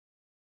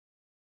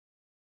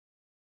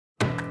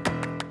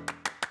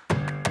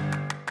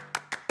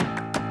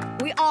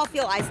We all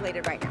feel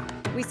isolated right now.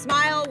 We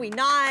smile, we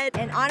nod,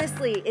 and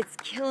honestly, it's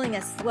killing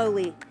us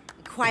slowly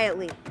and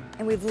quietly,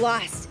 and we've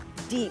lost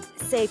deep,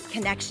 safe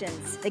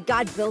connections that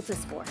God built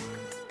us for.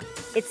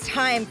 It's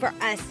time for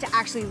us to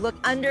actually look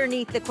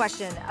underneath the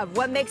question of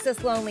what makes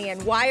us lonely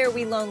and why are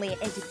we lonely,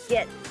 and to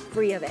get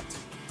free of it.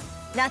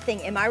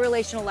 Nothing in my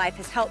relational life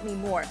has helped me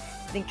more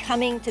than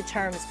coming to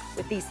terms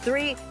with these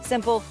 3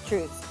 simple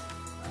truths.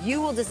 You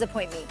will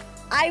disappoint me,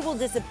 I will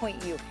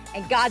disappoint you,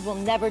 and God will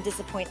never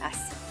disappoint us.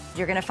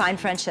 You're gonna find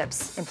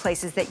friendships in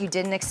places that you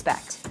didn't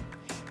expect.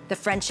 The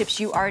friendships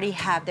you already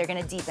have, they're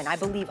gonna deepen. I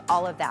believe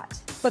all of that.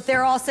 But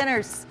they're all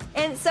sinners,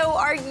 and so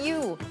are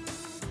you.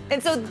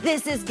 And so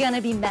this is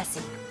gonna be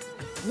messy.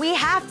 We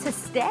have to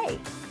stay.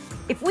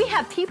 If we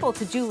have people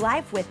to do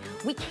life with,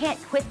 we can't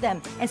quit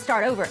them and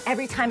start over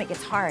every time it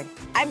gets hard.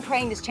 I'm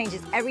praying this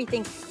changes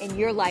everything in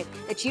your life,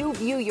 that you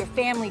view your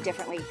family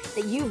differently,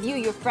 that you view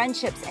your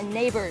friendships and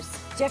neighbors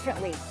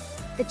differently,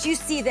 that you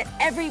see that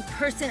every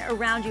person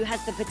around you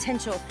has the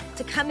potential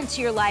to come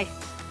into your life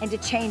and to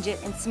change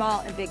it in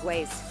small and big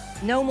ways.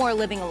 No more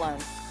living alone.